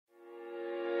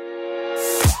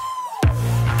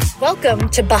Welcome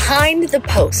to Behind the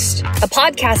Post, a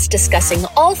podcast discussing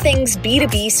all things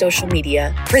B2B social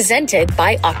media, presented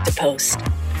by Octopost.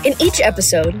 In each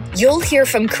episode, you'll hear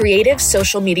from creative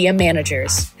social media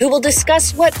managers who will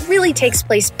discuss what really takes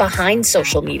place behind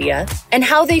social media and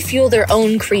how they fuel their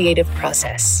own creative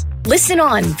process. Listen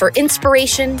on for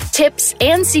inspiration, tips,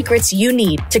 and secrets you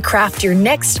need to craft your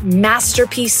next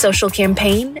masterpiece social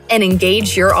campaign and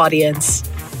engage your audience.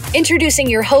 Introducing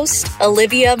your host,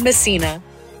 Olivia Messina.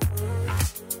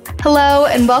 Hello,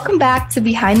 and welcome back to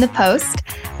Behind the Post.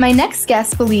 My next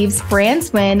guest believes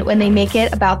brands win when they make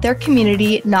it about their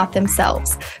community, not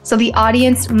themselves. So the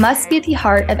audience must be at the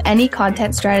heart of any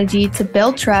content strategy to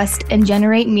build trust and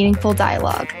generate meaningful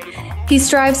dialogue. He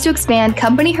strives to expand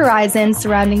company horizons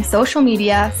surrounding social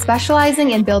media, specializing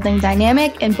in building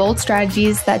dynamic and bold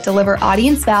strategies that deliver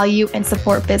audience value and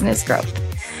support business growth.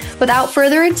 Without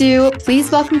further ado,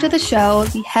 please welcome to the show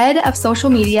the head of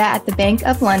social media at the Bank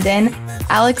of London,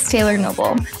 Alex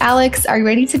Taylor-Noble. Alex, are you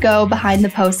ready to go behind the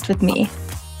post with me?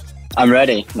 I'm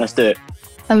ready. Let's do it.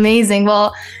 Amazing.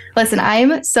 Well, listen,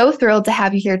 I'm so thrilled to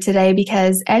have you here today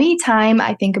because anytime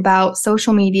I think about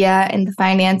social media in the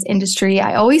finance industry,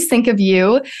 I always think of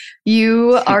you.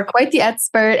 You are quite the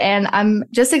expert, and I'm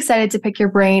just excited to pick your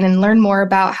brain and learn more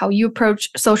about how you approach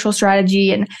social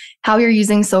strategy and how you're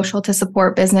using social to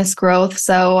support business growth.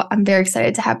 So I'm very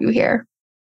excited to have you here.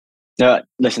 No,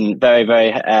 listen, very,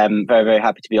 very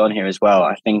happy to be on here as well.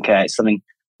 I think it's something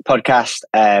podcast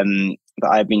that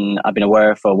I've been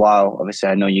aware of for a while. Obviously,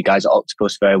 I know you guys at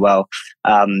Octopost very well,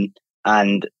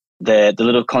 and the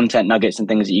little content nuggets and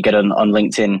things that you get on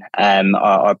LinkedIn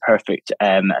are perfect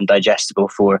and digestible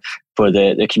for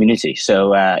the community.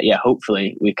 So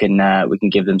hopefully we can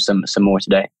give them some more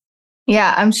today.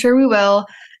 Yeah, I'm sure we will.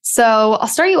 So I'll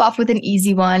start you off with an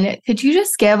easy one. Could you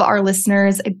just give our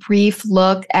listeners a brief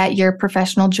look at your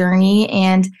professional journey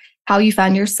and how you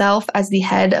found yourself as the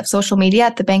head of social media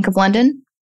at the Bank of London?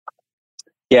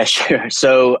 Yeah, sure.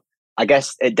 So I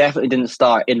guess it definitely didn't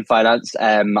start in finance.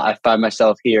 I found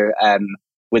myself here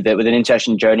with an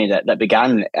interesting journey that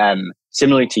began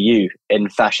similarly to you in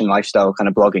fashion lifestyle kind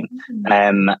of blogging.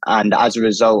 And as a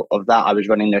result of that, I was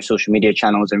running their social media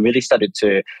channels and really started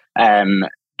to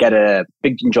get a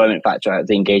big enjoyment factor out of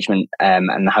the engagement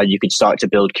and how you could start to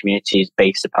build communities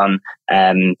based upon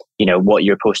what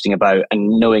you're posting about and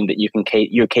knowing that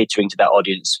you're catering to that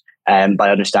audience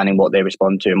by understanding what they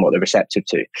respond to and what they're receptive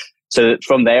to. So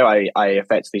from there, I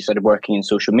effectively started working in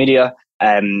social media,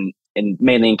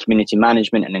 mainly in community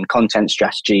management and in content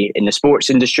strategy in the sports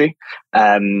industry.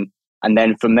 And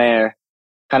then from there,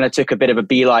 kind of took a bit of a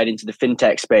beeline into the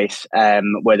fintech space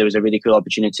where there was a really cool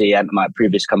opportunity at my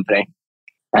previous company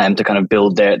to kind of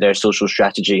build their social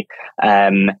strategy.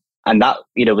 And that,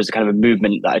 was kind of a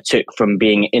movement that I took from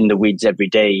being in the weeds every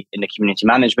day in the community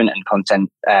management and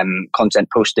content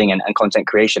posting and content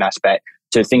creation aspect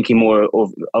to thinking more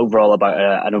overall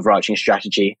about an overarching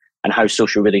strategy and how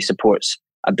social really supports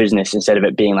a business instead of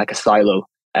it being like a silo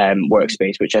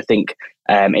workspace, which I think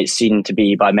it's seen to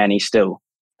be by many still.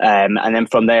 And then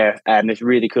from there, this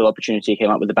really cool opportunity came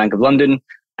up with the Bank of London.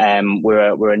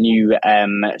 We're a new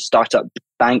startup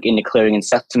bank in the clearing and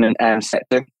settlement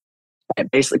sector. It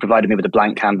basically provided me with a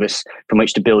blank canvas from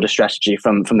which to build a strategy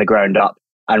from the ground up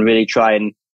and really try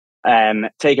and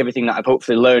take everything that I've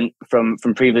hopefully learned from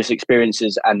previous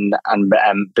experiences and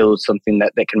build something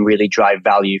that can really drive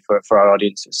value for our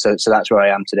audiences. So that's where I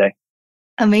am today.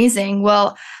 Amazing.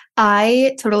 Well,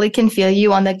 I totally can feel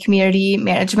you on the community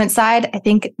management side. I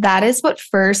think that is what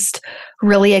first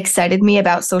really excited me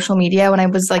about social media when I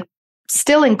was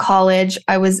still in college.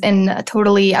 I was in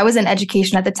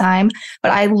education at the time,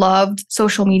 but I loved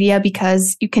social media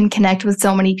because you can connect with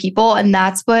so many people. And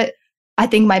that's what I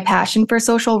think my passion for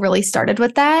social really started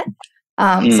with that. So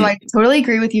I totally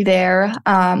agree with you there.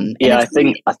 I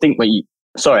think what you,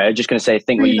 sorry, I was just going to say, I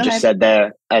think what you just said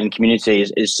there and community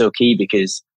is so key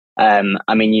because,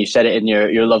 you said it in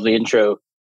your lovely intro.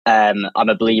 I'm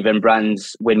a believer in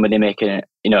brands win when they make it,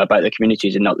 about the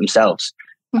communities and not themselves.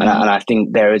 Mm-hmm. And I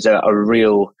think there is a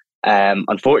real,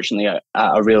 unfortunately,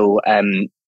 a real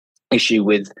issue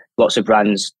with lots of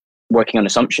brands working on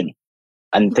assumption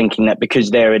and thinking that because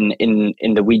they're in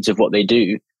the weeds of what they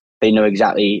do, they know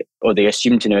exactly, or they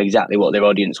assume to know exactly what their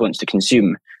audience wants to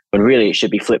consume. When really it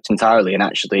should be flipped entirely and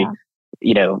actually,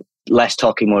 less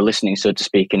talking, more listening, so to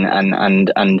speak,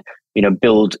 and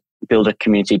build a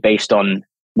community based on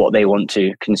what they want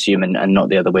to consume and not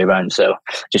the other way around. So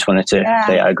just wanted to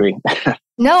say I agree.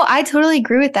 No, I totally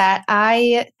agree with that.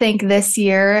 I think this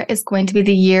year is going to be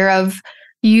the year of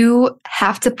you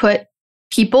have to put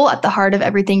people at the heart of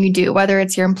everything you do, whether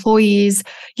it's your employees,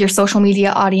 your social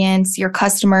media audience, your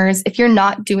customers. If you're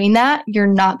not doing that, you're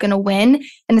not going to win.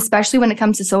 And especially when it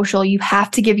comes to social, you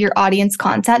have to give your audience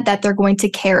content that they're going to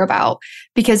care about.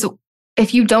 Because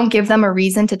if you don't give them a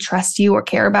reason to trust you or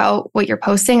care about what you're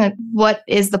posting, like, what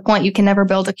is the point? You can never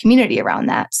build a community around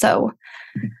that. So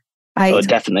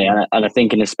definitely. And I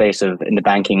think in the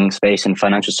banking space and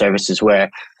financial services where,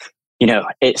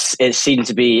 it's seen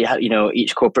to be,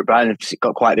 each corporate brand has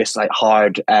got quite this like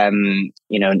hard,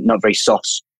 not very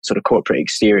soft sort of corporate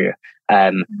exterior.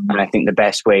 And I think the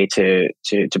best way to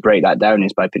break that down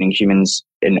is by putting humans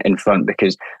in front,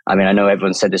 because I know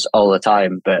everyone said this all the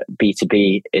time, but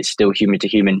B2B, it's still human to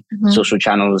human. Social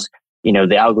channels, the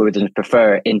algorithms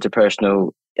prefer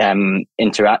interpersonal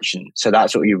interaction. So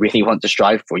that's what you really want to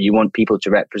strive for. You want people to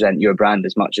represent your brand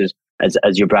as much as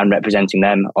your brand representing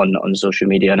them on social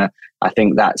media. And I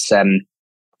think that's,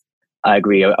 I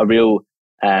agree, a real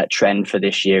trend for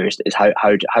this year is how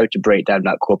to break down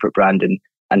that corporate brand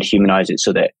and humanize it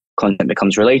so that content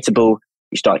becomes relatable.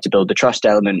 You start to build the trust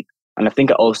element. And I think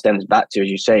it all stems back to, as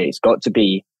you say, it's got to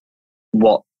be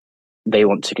what they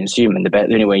want to consume. And the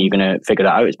only way you're going to figure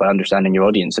that out is by understanding your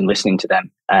audience and listening to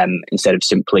them, instead of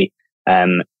simply,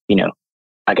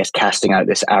 I guess, casting out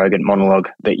this arrogant monologue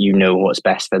that what's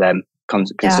best for them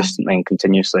consistently and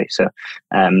continuously. So,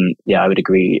 I would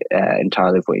agree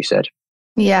entirely with what you said.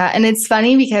 Yeah. And it's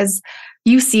funny because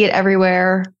you see it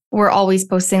everywhere. We're always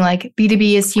posting like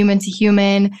B2B is human to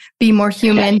human, be more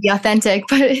human, be authentic.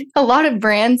 But a lot of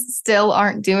brands still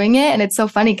aren't doing it. And it's so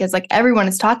funny because like everyone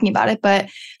is talking about it, but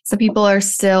some people are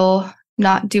still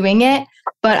not doing it.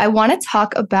 But I want to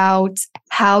talk about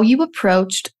how you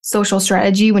approached social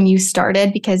strategy when you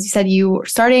started, because you said you were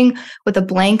starting with a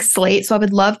blank slate. So I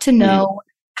would love to know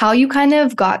how you kind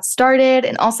of got started.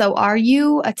 And also, are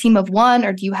you a team of one,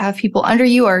 or do you have people under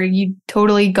you, or are you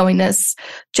totally going this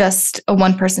just a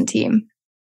one-person team?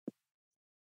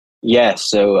 Yeah,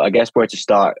 so I guess where to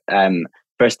start.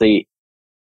 Firstly,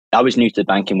 I was new to the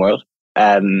banking world,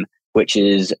 which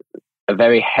is a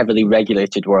very heavily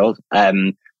regulated world,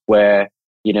 where,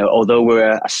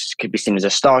 although could be seen as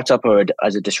a startup or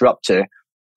as a disruptor,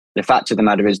 the fact of the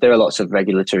matter is there are lots of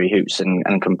regulatory hoops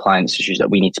and compliance issues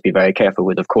that we need to be very careful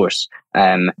with, of course.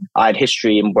 I had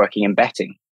history in working in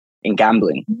betting, in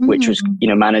gambling, which was,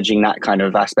 managing that kind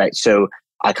of aspect. So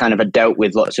I kind of had dealt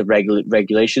with lots of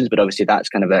regulations, but obviously that's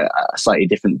kind of a slightly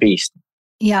different beast.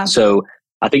 Yeah. So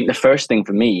I think the first thing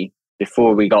for me,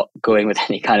 before we got going with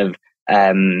any kind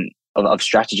of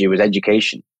strategy, was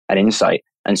education and insight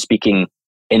and speaking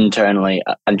internally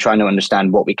and trying to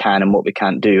understand what we can and what we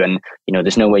can't do. And,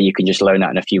 there's no way you can just learn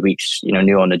that in a few weeks,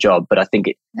 new on the job. But I think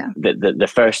the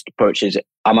first approach is,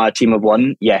 am I a team of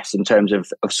one? Yes, in terms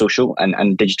of social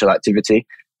and digital activity.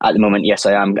 At the moment, yes,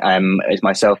 I am. It's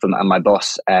myself and my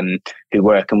boss who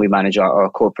work, and we manage our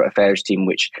corporate affairs team,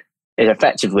 which is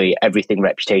effectively everything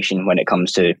reputation when it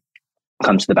comes to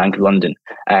the Bank of London.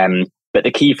 But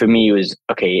the key for me was,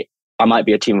 okay, I might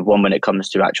be a team of one when it comes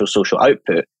to actual social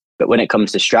output, but when it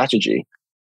comes to strategy,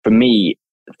 for me,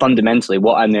 fundamentally,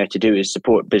 what I'm there to do is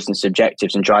support business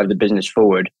objectives and drive the business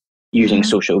forward using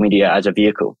social media as a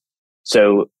vehicle.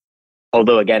 So,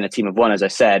 although again, a team of one, as I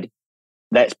said,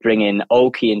 let's bring in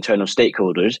all key internal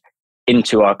stakeholders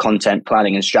into our content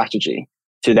planning and strategy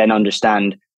to then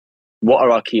understand what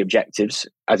are our key objectives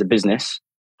as a business.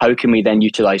 How can we then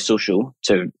utilize social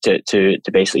to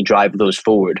basically drive those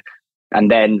forward? And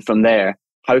then from there,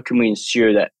 how can we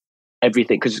ensure that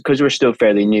everything, because we're still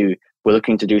fairly new, we're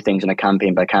looking to do things on a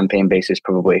campaign by campaign basis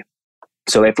probably.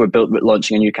 So if we're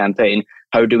launching a new campaign,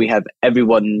 how do we have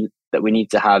everyone that we need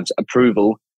to have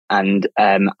approval and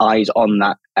eyes on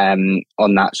that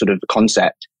sort of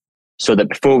concept, so that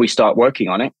before we start working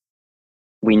on it,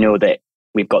 we know that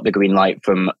we've got the green light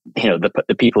from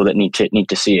the people that need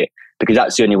to see it, because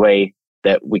that's the only way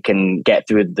that we can get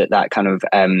through that kind of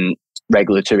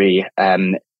regulatory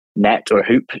net or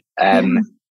hoop.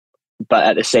 But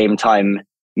at the same time,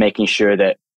 making sure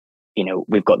that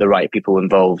we've got the right people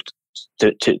involved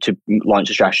to launch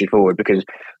a strategy forward, because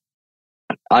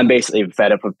I'm basically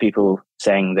fed up of people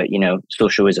saying that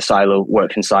social is a silo,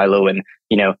 works in silo, and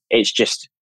it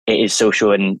is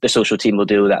social and the social team will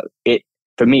do that.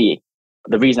 For me,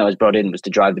 the reason I was brought in was to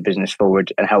drive the business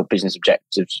forward and help business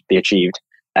objectives be achieved.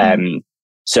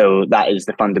 So that is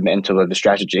the fundamental of the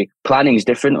strategy. Planning is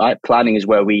different, right? Planning is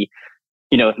where we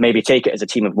maybe take it as a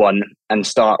team of one and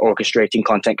start orchestrating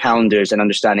content calendars and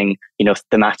understanding,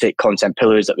 thematic content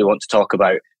pillars that we want to talk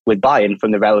about with buy-in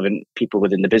from the relevant people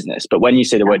within the business. But when you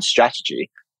say the word strategy,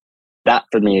 that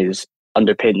for me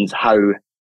underpins how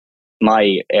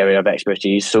my area of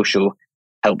expertise, social,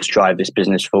 helps drive this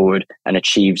business forward and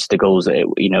achieves the goals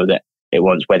that it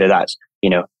wants, whether that's,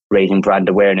 raising brand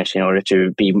awareness in order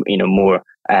to be, more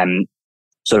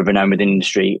sort of renowned within the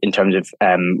industry in terms of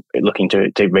looking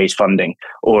to raise funding,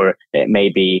 or it may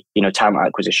be, talent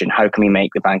acquisition. How can we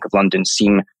make the Bank of London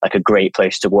seem like a great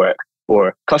place to work?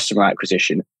 Or customer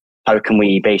acquisition. How can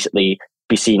we basically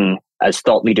be seen as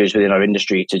thought leaders within our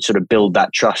industry to sort of build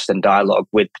that trust and dialogue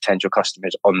with potential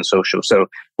customers on the social? So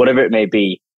whatever it may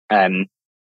be,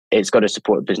 it's got to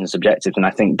support business objectives. And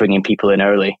I think bringing people in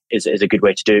early is a good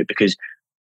way to do it, because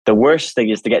the worst thing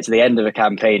is to get to the end of a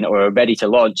campaign or ready to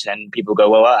launch and people go,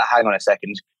 well, hang on a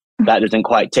second, that doesn't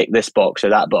quite tick this box or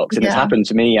that box. And It's happened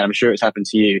to me, and I'm sure it's happened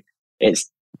to you. It's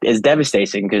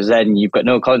devastating, because then you've got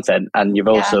no content and you've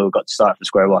also got to start from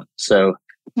square one. So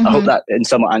I hope that in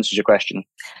somewhat answers your question.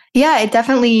 Yeah, it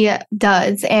definitely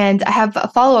does. And I have a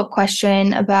follow-up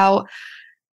question about,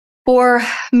 for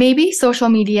maybe social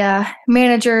media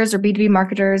managers or B2B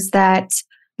marketers that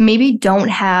maybe don't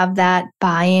have that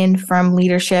buy-in from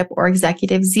leadership or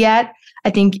executives yet. I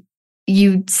think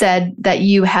you said that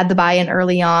you had the buy-in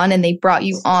early on and they brought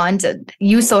you on to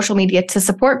use social media to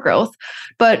support growth.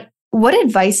 But what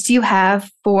advice do you have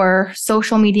for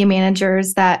social media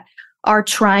managers that are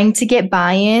trying to get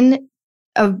buy-in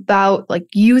about like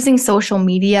using social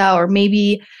media, or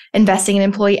maybe investing in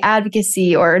employee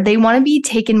advocacy, or they want to be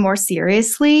taken more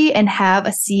seriously and have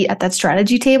a seat at that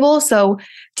strategy table? So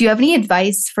do you have any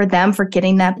advice for them for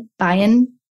getting that buy-in?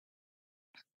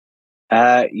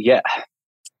 Yeah,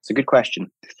 it's a good question.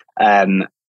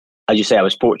 As you say, I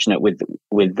was fortunate with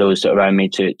those around me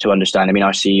to understand. I mean,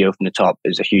 our CEO from the top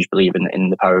is a huge believer in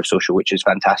the power of social, which is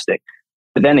fantastic.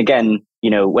 But then again,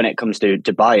 when it comes to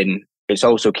buy-in, it's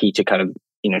also key to kind of,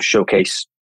 showcase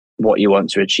what you want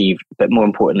to achieve, but more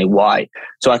importantly, why.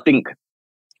 So I think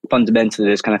fundamentally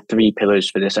there's kind of three pillars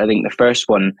for this. I think the first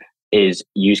one is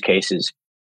use cases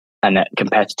and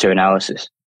competitor analysis.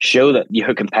 Show that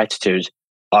your competitors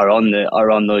are on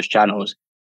those channels,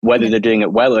 whether they're doing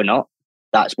it well or not.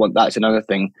 That's another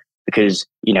thing, because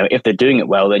if they're doing it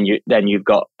well, then you've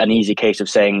got an easy case of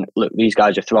saying, look, these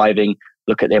guys are thriving.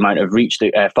 Look at the amount of reach,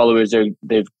 the followers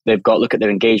they've got. Look at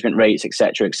their engagement rates,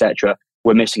 etc., etc.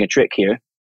 We're missing a trick here.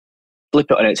 Flip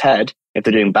it on its head. If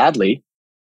they're doing badly,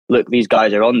 look, these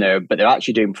guys are on there, but they're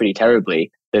actually doing pretty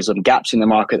terribly. There's some gaps in the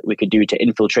market that we could do to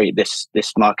infiltrate this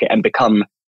market and become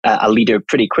a leader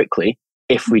pretty quickly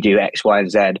if we do X, Y, and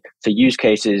Z. So use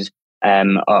cases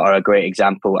are a great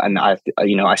example, and I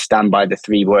stand by the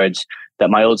three words that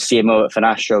my old CMO at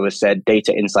Finastro has said: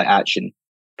 data, insight, action.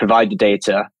 Provide the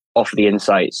data, offer the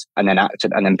insights, and then act,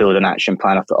 and then build an action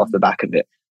plan off the back of it.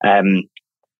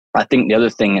 I think the other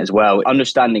thing as well,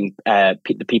 understanding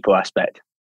the people aspect.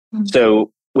 Mm-hmm.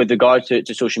 So with regard to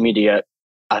social media,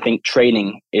 I think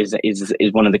training is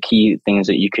one of the key things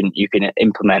that you can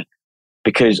implement,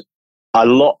 because a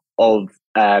lot of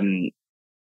management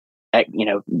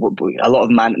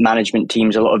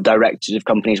teams, a lot of directors of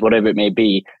companies, whatever it may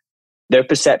be, their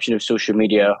perception of social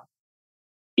media,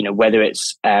 whether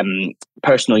it's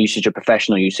personal usage or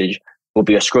professional usage, will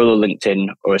be a scroll on LinkedIn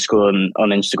or a scroll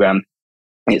on Instagram.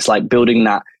 It's like building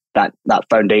that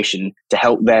foundation to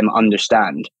help them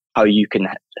understand how you can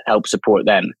help support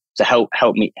them, to help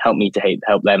me to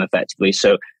help them effectively.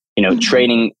 So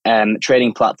training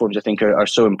platforms, I think, are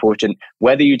so important.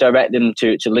 Whether you direct them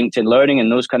to LinkedIn Learning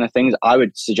and those kind of things, I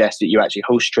would suggest that you actually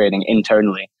host training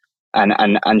internally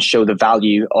and show the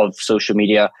value of social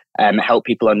media, help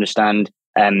people understand,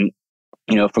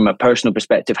 from a personal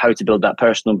perspective, how to build that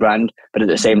personal brand, but at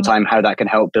the same time, how that can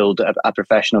help build a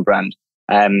professional brand.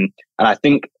 And I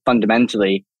think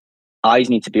fundamentally, eyes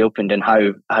need to be opened in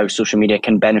how social media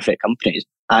can benefit companies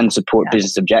and support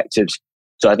business objectives.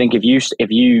 So I think if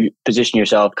you position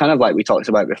yourself kind of like we talked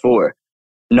about before,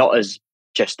 not as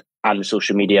just and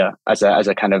social media as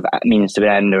a kind of means to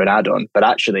an end or an add-on, but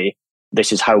actually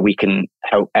this is how we can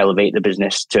help elevate the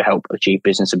business to help achieve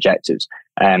business objectives.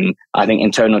 I think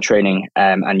internal training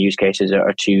and use cases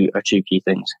are two key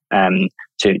things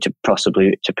to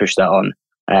possibly to push that on.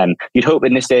 You'd hope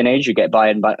in this day and age you get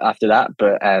buy-in after that,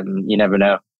 but you never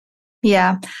know.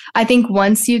 Yeah, I think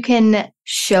once you can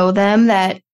show them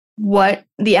that what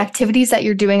the activities that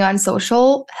you're doing on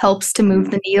social helps to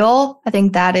move the needle, I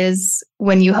think that is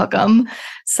when you hook them.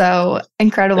 So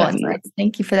incredible insights.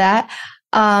 Thank you for that.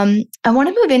 I want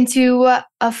to move into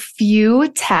a few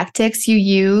tactics you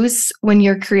use when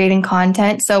you're creating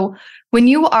content. So when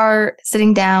you are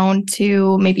sitting down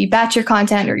to maybe batch your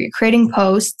content or you're creating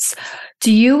posts,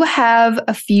 do you have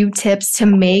a few tips to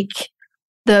make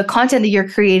the content that you're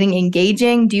creating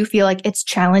engaging? Do you feel like it's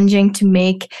challenging to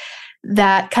make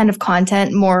that kind of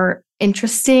content more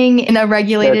interesting in a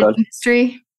regulated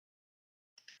industry?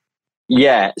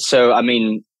 Yeah. So, I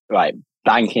mean, right,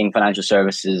 banking, financial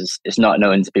services is not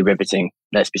known to be riveting.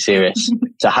 Let's be serious.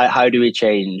 So how do we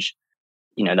change,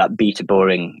 that B to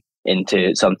boring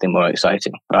into something more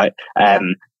exciting, right? I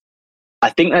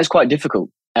think that's quite difficult.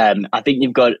 I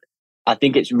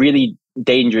think it's really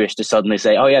dangerous to suddenly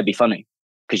say, oh yeah, be funny.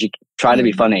 Because you try to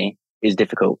be funny is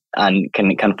difficult and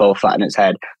can fall flat on its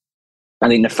head. I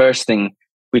think the first thing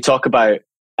we talk about,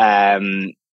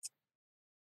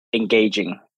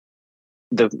 engaging.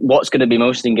 What's going to be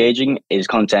most engaging is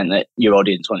content that your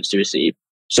audience wants to receive.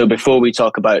 So before we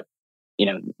talk about,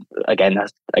 again,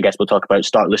 I guess we'll talk about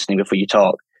start listening before you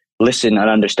talk. Listen and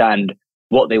understand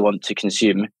what they want to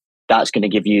consume. That's going to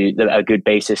give you a good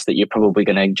basis that you're probably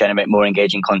going to generate more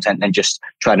engaging content than just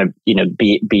trying to,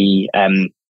 be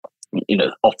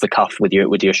off the cuff with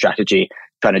your strategy,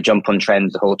 trying to jump on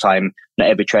trends the whole time. Not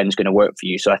every trend is going to work for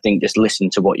you. So I think just listen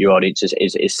to what your audience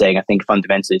is saying. I think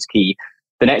fundamentally is key.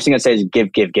 The next thing I'd say is give.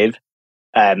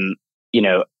 How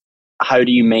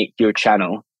do you make your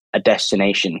channel a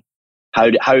destination? How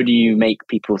do you make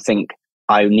people think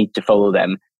I need to follow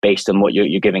them based on what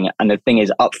you're giving? And the thing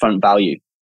is upfront value.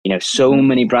 So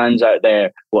many brands out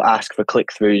there will ask for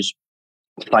click-throughs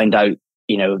to find out,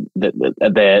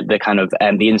 the kind of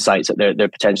the insights that they're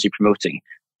potentially promoting.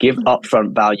 Give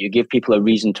upfront value. Give people a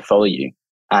reason to follow you,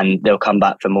 and they'll come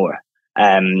back for more.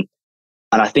 And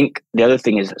I think the other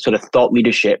thing is sort of thought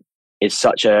leadership is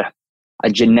such a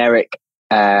generic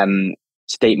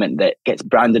statement that gets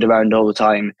branded around all the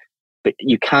time. But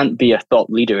you can't be a thought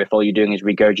leader if all you're doing is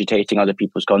regurgitating other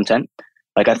people's content.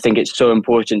 Like, I think it's so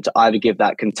important to either give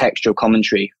that contextual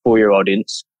commentary for your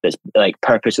audience that's like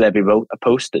purpose of every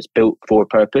post that's built for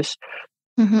purpose.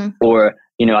 Or,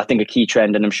 I think a key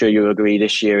trend, and I'm sure you'll agree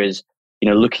this year, is,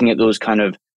 looking at those kind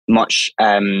of much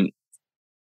more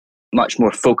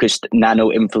focused nano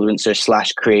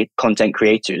influencer / content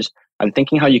creators and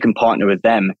thinking how you can partner with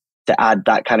them to add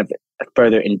that kind of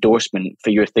further endorsement for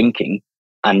your thinking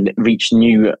and reach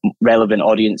new relevant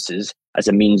audiences as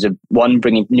a means of, one,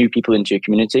 bringing new people into your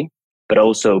community, but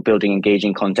also building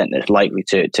engaging content that's likely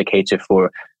to cater for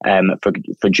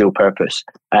dual purpose.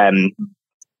 And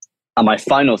my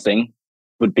final thing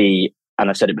would be, and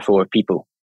I've said it before, people.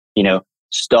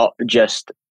 Stop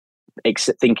just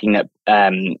thinking that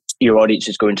your audience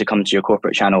is going to come to your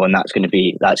corporate channel and that's going to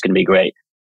be great.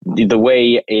 The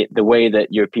way that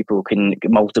your people can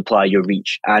multiply your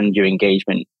reach and your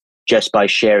engagement just by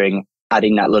sharing,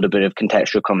 adding that little bit of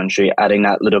contextual commentary, adding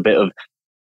that little bit of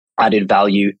added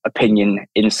value, opinion,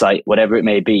 insight, whatever it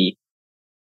may be.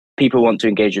 People want to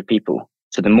engage with people.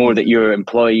 So the more that your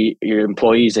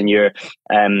employees and your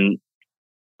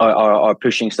are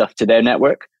pushing stuff to their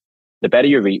network, the better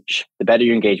your reach, the better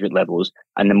your engagement levels,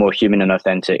 and the more human and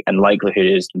authentic and likelihood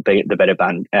is the better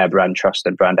brand trust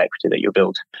and brand equity that you'll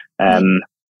build.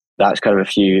 That's kind of a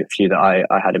few that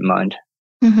I had in mind.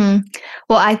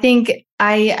 Well, I think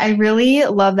I really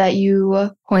love that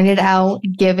you pointed out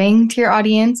giving to your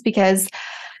audience, because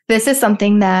this is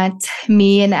something that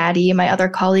me and Addie, my other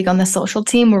colleague on the social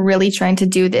team, we're really trying to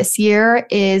do this year,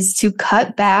 is to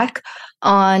cut back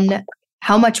on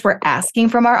how much we're asking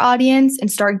from our audience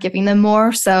and start giving them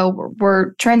more. So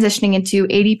we're transitioning into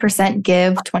 80%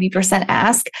 give, 20%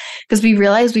 ask, because we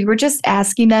realized we were just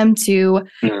asking them to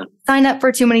sign up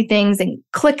for too many things and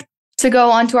click to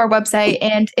go onto our website.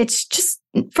 And it's just,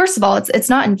 first of all, it's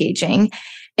not engaging.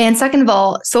 And second of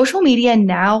all, social media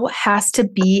now has to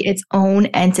be its own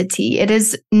entity. It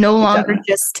is no longer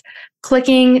just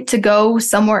clicking to go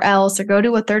somewhere else or go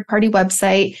to a third-party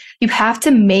website. You have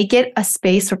to make it a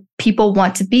space where people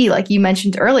want to be, like you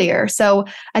mentioned earlier. So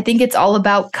I think it's all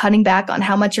about cutting back on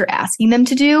how much you're asking them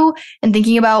to do and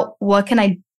thinking about what can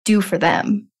I do for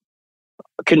them.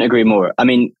 I couldn't agree more. I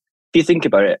mean, if you think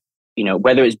about it,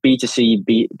 whether it's B2C,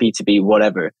 B2B,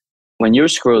 whatever, when you're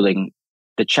scrolling,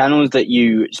 the channels that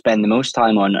you spend the most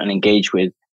time on and engage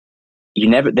with, they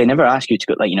never ask you to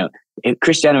go, if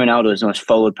Cristiano Ronaldo is the most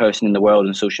followed person in the world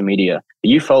on social media,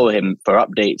 you follow him for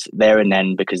updates there and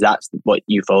then because that's what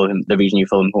you follow him, the reason you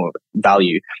follow him for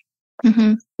value.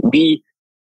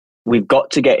 We've got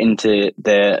to get into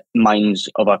the minds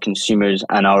of our consumers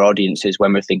and our audiences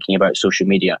when we're thinking about social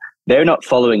media. They're not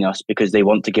following us because they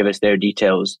want to give us their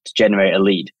details to generate a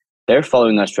lead. They're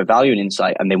following us for value and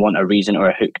insight, and they want a reason or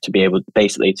a hook to be able,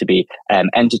 basically, to be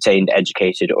entertained,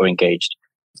 educated, or engaged.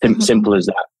 Simple as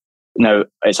that. Now,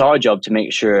 it's our job to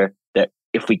make sure that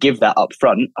if we give that up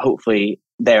front, hopefully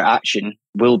their action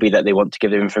will be that they want to give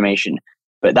their information.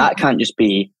 But that can't just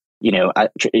be,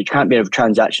 it can't be a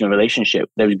transactional relationship.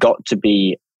 There's got to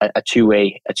be a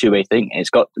two-way thing.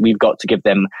 We've got to give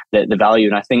them the value.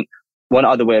 And I think one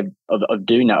other way of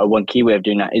doing that, or one key way of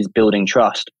doing that, is building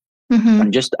trust. Mm-hmm.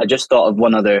 And I just thought of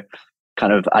one other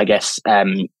kind of, I guess,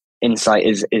 insight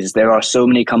is there are so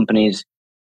many companies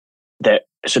that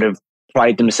sort of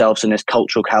pride themselves in this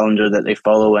cultural calendar that they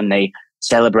follow, and they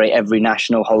celebrate every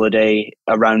national holiday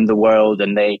around the world,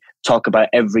 and they talk about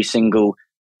every single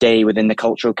day within the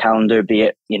cultural calendar, be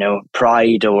it,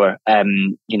 Pride or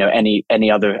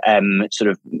any other sort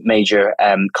of major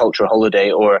cultural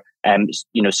holiday or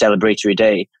celebratory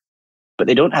day, but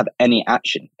they don't have any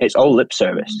action. It's all lip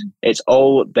service. It's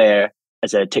all there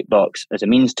as a tick box, as a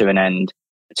means to an end,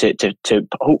 to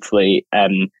hopefully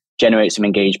generate some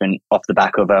engagement off the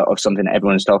back of something that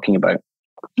everyone's talking about.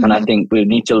 Mm-hmm. And I think we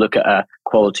need to look at a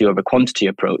quality over quantity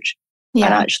approach, and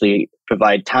actually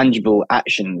provide tangible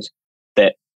actions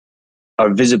that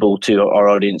are visible to our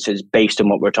audiences based on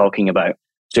what we're talking about.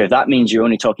 So if that means you're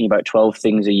only talking about 12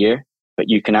 things a year, but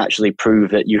you can actually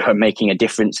prove that you are making a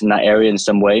difference in that area in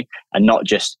some way, and not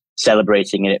just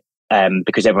celebrating it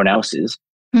because everyone else is,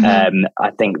 mm-hmm.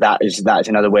 I think that's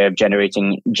another way of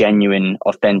generating genuine,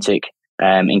 authentic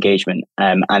engagement,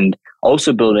 and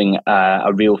also building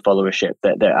a real followership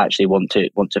that actually want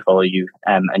to follow you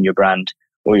and your brand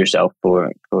or yourself for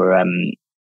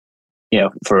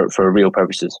real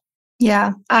purposes.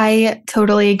 Yeah, I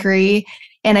totally agree.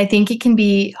 And I think it can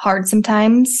be hard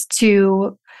sometimes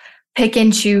to pick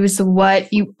and choose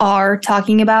what you are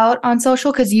talking about on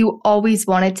social, because you always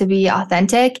want it to be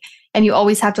authentic, and you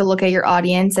always have to look at your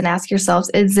audience and ask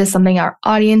yourselves, is this something our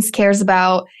audience cares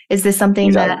about? Is this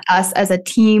something that us as a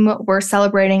team, we're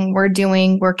celebrating,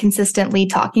 we're consistently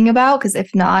talking about? Because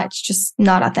if not, it's just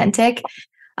not authentic.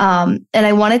 And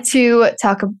I wanted to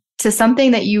talk to something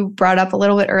that you brought up a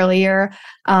little bit earlier.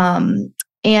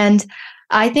 And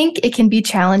I think it can be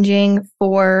challenging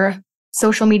for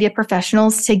social media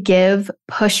professionals to give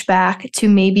pushback to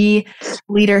maybe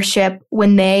leadership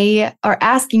when they are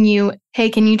asking you, hey,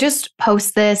 can you just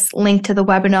post this link to the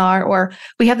webinar? Or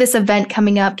we have this event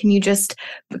coming up. Can you just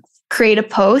create a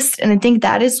post? And I think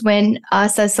that is when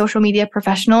us as social media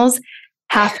professionals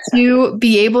have to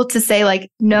be able to say,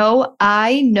 like, no,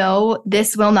 I know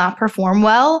this will not perform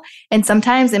well. And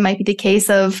sometimes it might be the case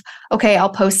of, okay, I'll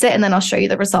post it and then I'll show you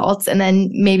the results. And then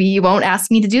maybe you won't ask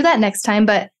me to do that next time.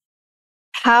 But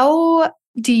how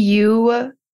do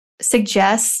you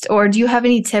suggest, or do you have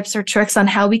any tips or tricks on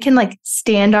how we can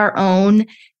stand our own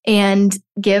and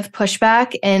give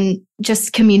pushback and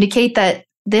just communicate that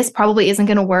this probably isn't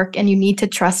going to work and you need to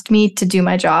trust me to do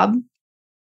my job?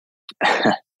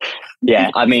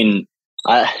 Yeah, I mean,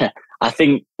 I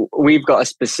think we've got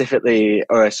especially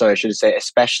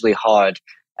hard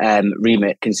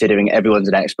remit, considering everyone's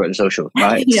an expert in social,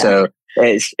 right? Yeah. So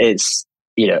it's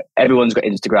everyone's got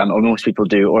Instagram, or most people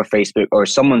do, or Facebook, or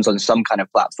someone's on some kind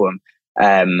of platform.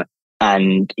 And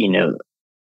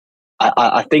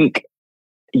I think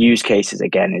use cases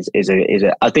again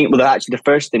I think actually the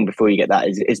first thing before you get that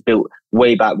is built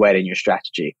way back when in your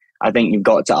strategy. I think you've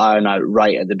got to iron out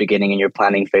right at the beginning in your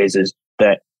planning phases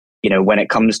that, when it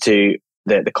comes to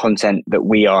the content that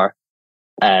we are,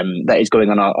 that is going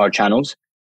on our channels,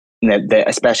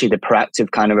 especially the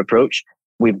proactive kind of approach,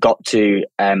 we've got to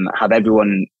have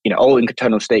everyone, all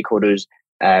internal stakeholders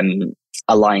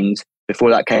aligned before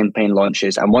that campaign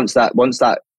launches. And once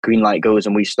that green light goes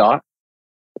and we start,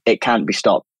 it can't be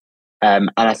stopped. And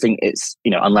I think it's,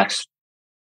 unless,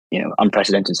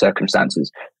 unprecedented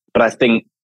circumstances. But I think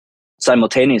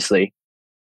simultaneously,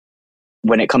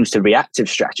 when it comes to reactive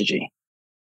strategy,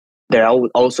 there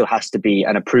also has to be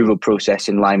an approval process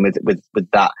in line with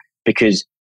that,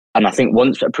 and I think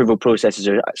once approval processes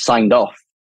are signed off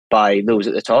by those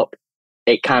at the top,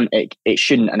 it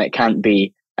shouldn't, and it can't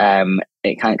be,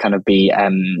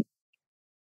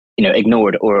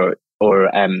 ignored or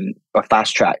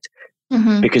fast tracked.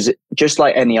 Mm-hmm. Because just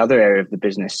like any other area of the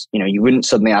business, you wouldn't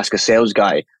suddenly ask a sales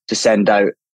guy to send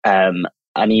out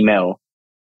an email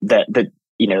that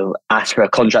ask for a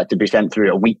contract to be sent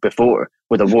through a week before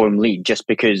with a warm lead just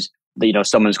because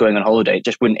someone's going on holiday. It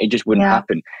just wouldn't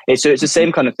happen. It's the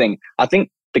same kind of thing. I think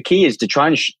the key is to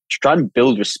try and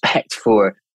build respect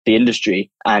for the industry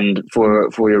and for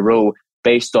your role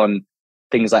based on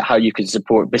things like how you can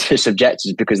support business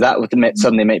objectives, because that would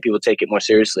suddenly make people take it more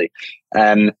seriously.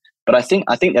 But I think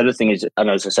the other thing is, and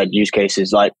as I said, use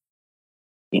cases. Like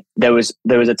there was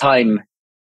a time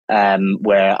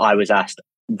where I was asked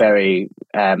very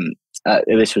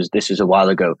this was a while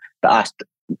ago, but asked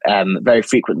very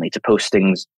frequently to post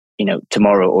things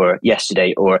tomorrow or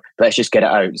yesterday, or let's just get it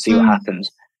out and see what happens.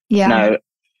 Yeah. Now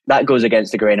that goes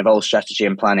against the grain of all strategy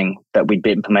and planning that we'd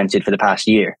been implemented for the past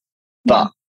year.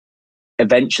 But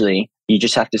eventually you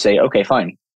just have to say, okay,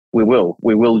 fine, we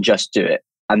will just do it.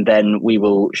 And then we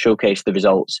will showcase the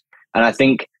results. And I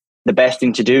think the best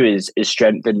thing to do is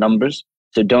strengthen numbers.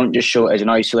 So don't just show it as an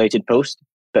isolated post,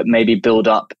 but maybe build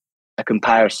up a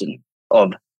comparison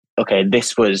of, okay,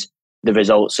 this was the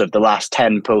results of the last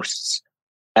 10 posts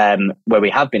where we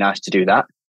have been asked to do that.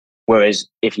 Whereas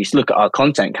if you look at our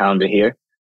content calendar here,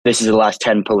 this is the last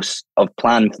 10 posts of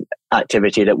planned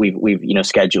activity that we've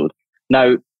scheduled.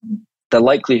 Now, the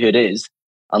likelihood is,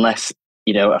 unless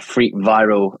a freak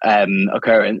viral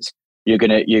occurrence, you're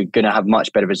gonna have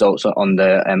much better results on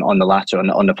the latter,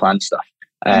 on the planned stuff.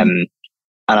 And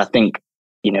I think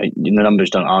the numbers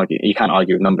don't argue. You can't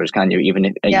argue with numbers, can you? Even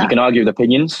if you can argue with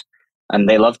opinions, and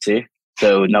they love to.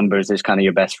 So numbers is kind of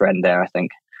your best friend there, I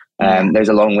think. There's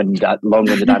a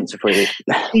long-winded answer for you.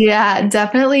 Yeah,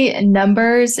 definitely.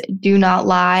 Numbers do not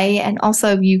lie. And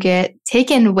also you get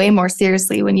taken way more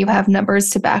seriously when you have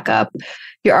numbers to back up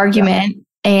your argument. Yeah.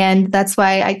 And that's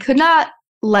why I could not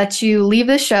let you leave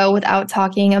the show without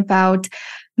talking about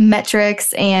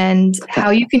metrics and how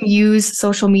you can use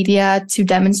social media to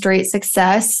demonstrate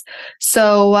success.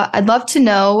 So I'd love to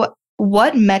know,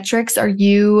 what metrics are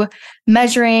you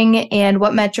measuring and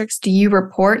what metrics do you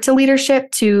report to leadership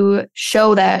to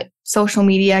show that social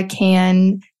media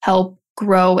can help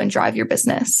grow and drive your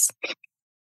business?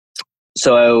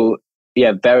 So,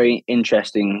 yeah, very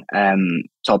interesting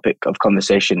topic of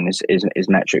conversation is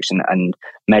metrics and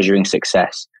measuring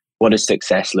success. What does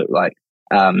success look like?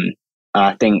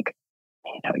 I think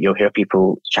you'll hear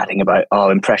people chatting about,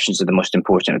 impressions are the most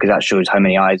important because that shows how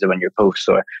many eyes are on your posts,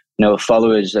 or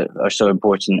followers are so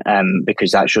important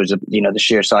because that shows the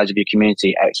sheer size of your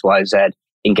community, X, Y, Z,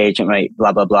 engagement rate,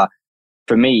 blah blah blah.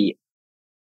 For me,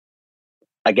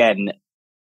 again,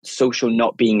 social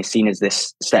not being seen as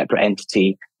this separate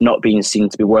entity, not being seen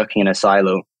to be working in a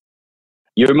silo.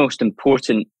 Your most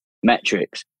important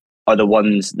metrics are the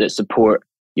ones that support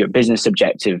your business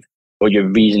objective or your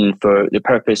reason for the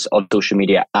purpose of social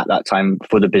media at that time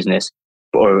for the business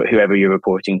or whoever you're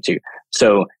reporting to.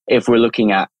 So if we're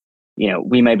looking at,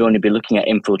 we may only be looking at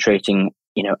infiltrating,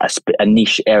 a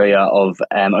niche area of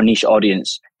or niche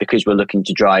audience because we're looking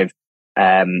to drive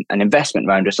an investment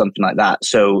round or something like that.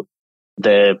 So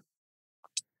the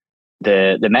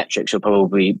metrics will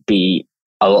probably be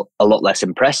a lot less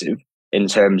impressive in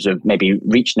terms of maybe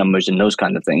reach numbers and those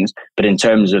kind of things. But in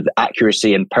terms of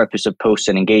accuracy and purpose of posts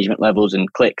and engagement levels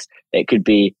and clicks, it could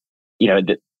be,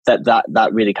 that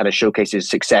really kind of showcases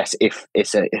success if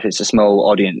it's a small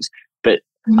audience. But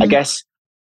I guess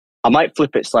I might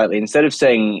flip it slightly. Instead of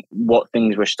saying what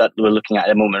things we're looking at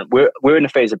the moment, we're in a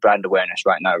phase of brand awareness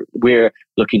right now. We're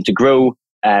looking to grow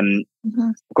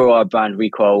our brand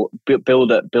recall,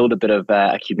 build a bit of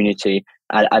a community,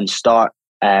 and start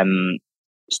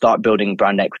building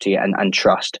brand equity and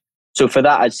trust. So for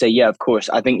that, I'd say, yeah, of course.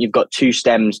 I think you've got two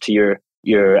stems to your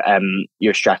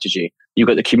strategy. You've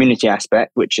got the community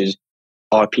aspect, which is,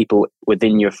 are people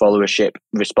within your followership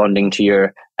responding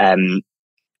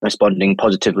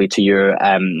positively to your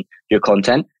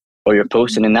content or your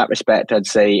posts? And in that respect, I'd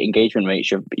say engagement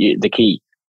rates are the key,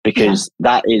 because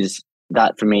that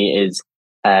for me is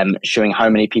showing how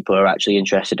many people are actually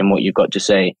interested in what you've got to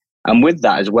say. And with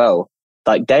that as well,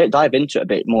 like dive into it a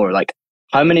bit more, like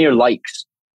how many are likes,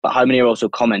 but how many are also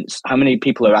comments? How many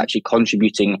people are actually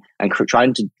contributing and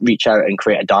trying to reach out and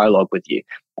create a dialogue with you?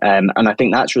 And I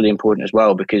think that's really important as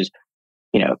well, because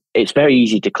it's very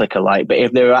easy to click a like, but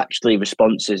if there are actually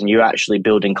responses and you're actually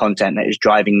building content that is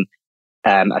driving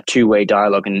a two-way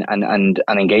dialogue and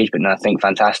engagement, and I think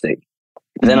fantastic.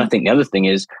 But then I think the other thing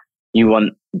is you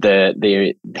want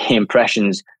the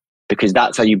impressions, because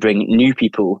that's how you bring new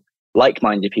people,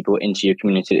 like-minded people, into your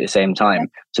community at the same time.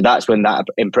 So that's when that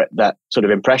sort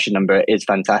of impression number is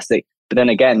fantastic. But then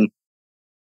again,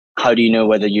 how do you know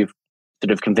whether you've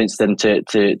sort of convinced them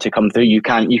to come through? You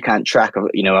can't track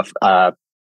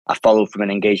a follow from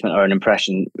an engagement or an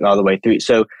impression all the way through.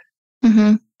 So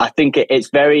I think it's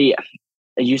very,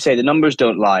 as you say, the numbers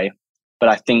don't lie, but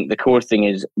I think the core thing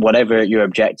is, whatever your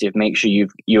objective, make sure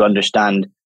you understand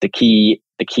the key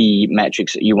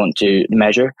metrics that you want to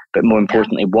measure, but more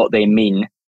importantly, what they mean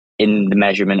in the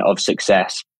measurement of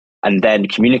success, and then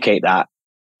communicate that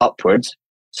upwards.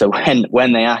 So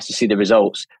when they ask to see the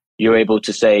results, you're able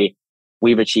to say,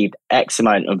 we've achieved X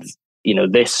amount of,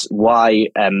 this Y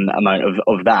amount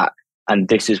of that, and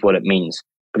this is what it means.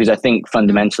 Because I think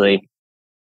fundamentally,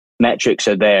 metrics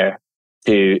are there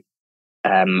to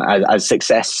as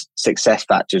success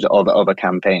factors of a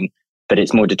campaign, but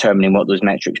it's more determining what those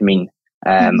metrics mean.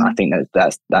 I think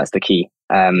that's the key.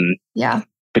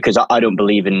 Because I don't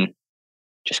believe in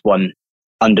just one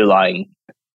underlying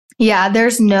Yeah,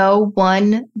 there's no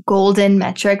one golden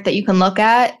metric that you can look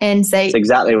at and say, that's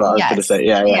exactly what I was going to say.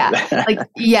 Yeah. Like,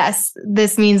 yes,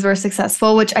 this means we're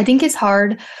successful, which I think is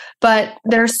hard, but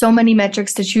there's so many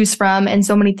metrics to choose from and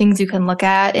so many things you can look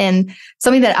at. And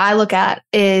something that I look at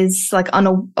is like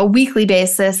on a weekly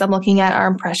basis, I'm looking at our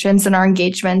impressions and our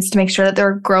engagements to make sure that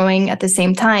they're growing at the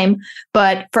same time.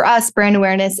 But for us, brand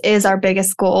awareness is our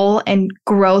biggest goal and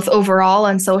growth overall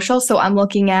on social. So I'm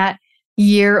looking at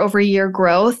year over year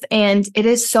growth. And it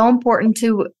is so important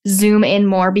to zoom in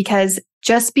more, because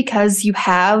just because you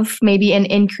have maybe an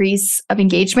increase of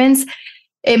engagements,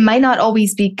 it might not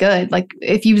always be good. Like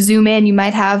if you zoom in, you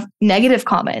might have negative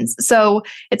comments. So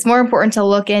it's more important to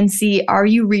look and see, are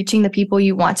you reaching the people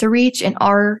you want to reach? And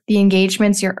are the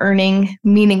engagements you're earning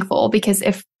meaningful? Because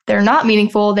if they're not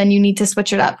meaningful, then you need to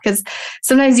switch it up. Because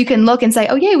sometimes you can look and say,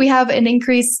 oh, yeah, we have an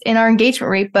increase in our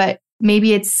engagement rate, but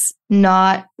maybe it's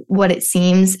not what it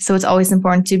seems. So it's always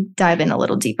important to dive in a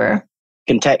little deeper.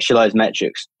 Contextualize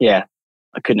metrics. Yeah,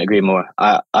 I couldn't agree more.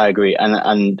 I agree.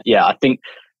 And yeah, I think,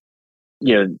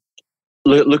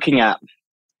 looking at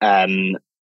the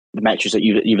metrics that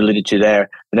you've alluded to there,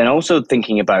 but then also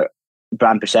thinking about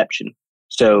brand perception.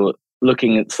 So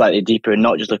looking at slightly deeper,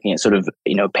 not just looking at sort of,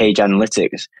 page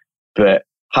analytics, but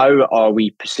how are we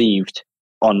perceived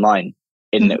online?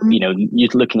 In you're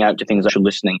looking out to things like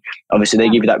listening. Obviously, they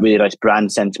give you that really nice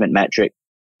brand sentiment metric.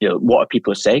 What are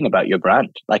people saying about your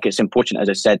brand? Like, it's important, as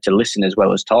I said, to listen as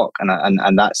well as talk,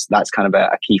 and that's kind of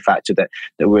a key factor that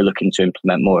we're looking to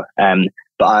implement more.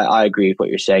 But I agree with what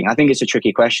you're saying. I think it's a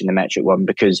tricky question, the metric one,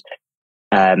 because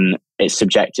it's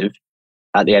subjective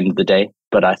at the end of the day.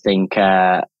 But I think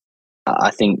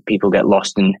people get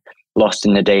lost in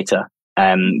the data,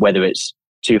 whether it's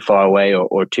too far away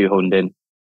or too honed in.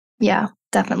 Yeah,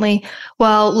 definitely.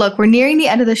 Well, look, we're nearing the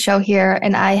end of the show here,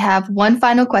 and I have one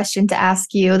final question to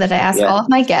ask you that I ask all of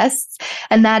my guests,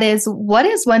 and that is, what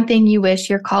is one thing you wish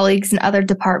your colleagues in other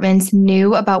departments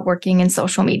knew about working in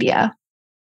social media?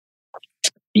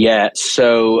 Yeah,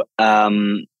 so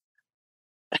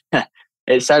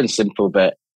it sounds simple,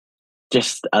 but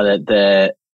just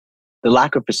the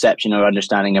lack of perception or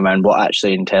understanding around what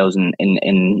actually entails in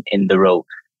the role.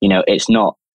 It's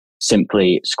not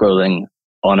simply scrolling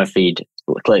on a feed,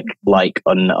 click like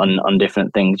on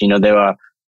different things.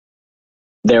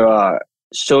 There are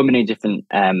so many different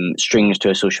strings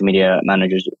to a social media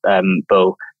manager's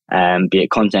bow, be it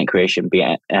content creation, be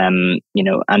it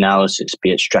analysis,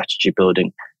 be it strategy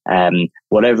building,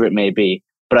 whatever it may be.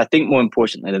 But I think more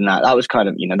importantly than that, that was kind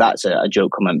of that's a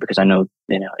joke comment, because I know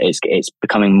it's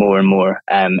becoming more and more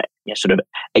sort of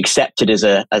accepted as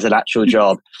an actual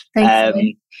job.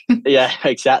 Yeah,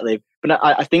 exactly. But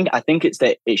I think it's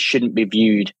that it shouldn't be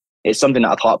viewed. It's something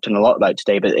that I've harped on a lot about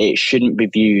today, but it shouldn't be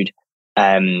viewed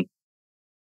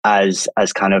as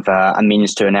kind of a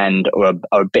means to an end or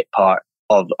a bit part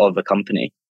of the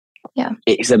company. Yeah,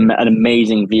 it's an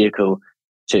amazing vehicle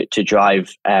to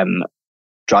drive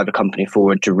a company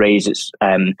forward, to raise its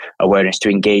awareness, to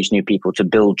engage new people, to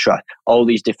build trust. All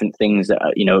these different things that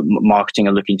marketing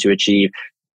are looking to achieve.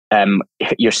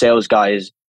 Your sales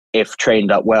guys, if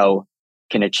trained up well,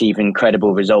 can achieve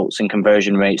incredible results and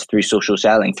conversion rates through social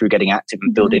selling, through getting active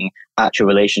and building actual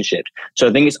relationships. So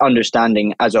I think it's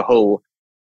understanding as a whole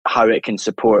how it can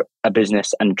support a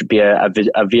business and be a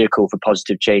vehicle for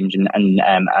positive change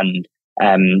and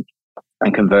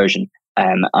conversion.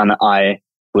 And I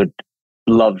would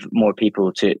love more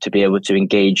people to be able to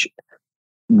engage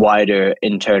a wider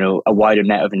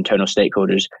net of internal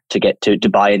stakeholders to get to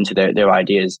buy into their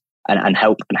ideas and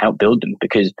help build them,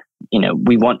 because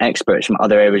we want experts from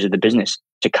other areas of the business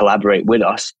to collaborate with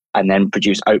us and then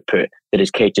produce output that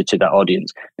is catered to that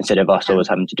audience, instead of us always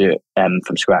having to do it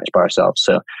from scratch by ourselves.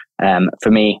 So for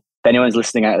me, if anyone's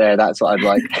listening out there, that's what I'd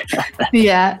like.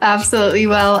 Yeah, absolutely.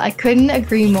 Well, I couldn't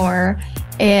agree more.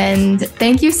 And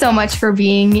thank you so much for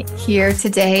being here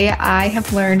today. I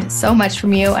have learned so much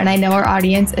from you, and I know our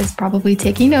audience is probably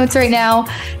taking notes right now.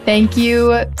 Thank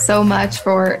you so much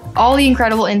for all the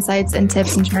incredible insights and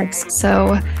tips and tricks.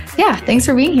 So yeah, thanks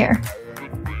for being here.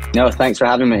 No, thanks for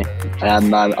having me.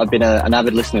 I've been an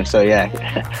avid listener, so yeah,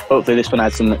 hopefully this one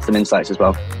had some insights as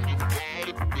well.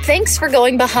 Thanks for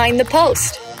going behind the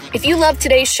post. If you love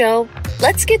today's show,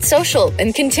 let's get social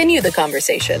and continue the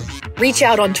conversation. Reach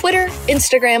out on Twitter,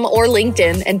 Instagram, or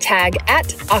LinkedIn and tag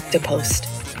 @Octopost.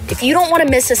 If you don't want to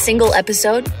miss a single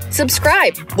episode,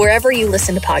 subscribe wherever you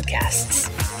listen to podcasts.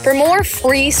 For more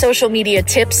free social media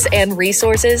tips and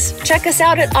resources, check us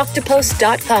out at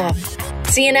octopost.com.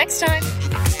 See you next time.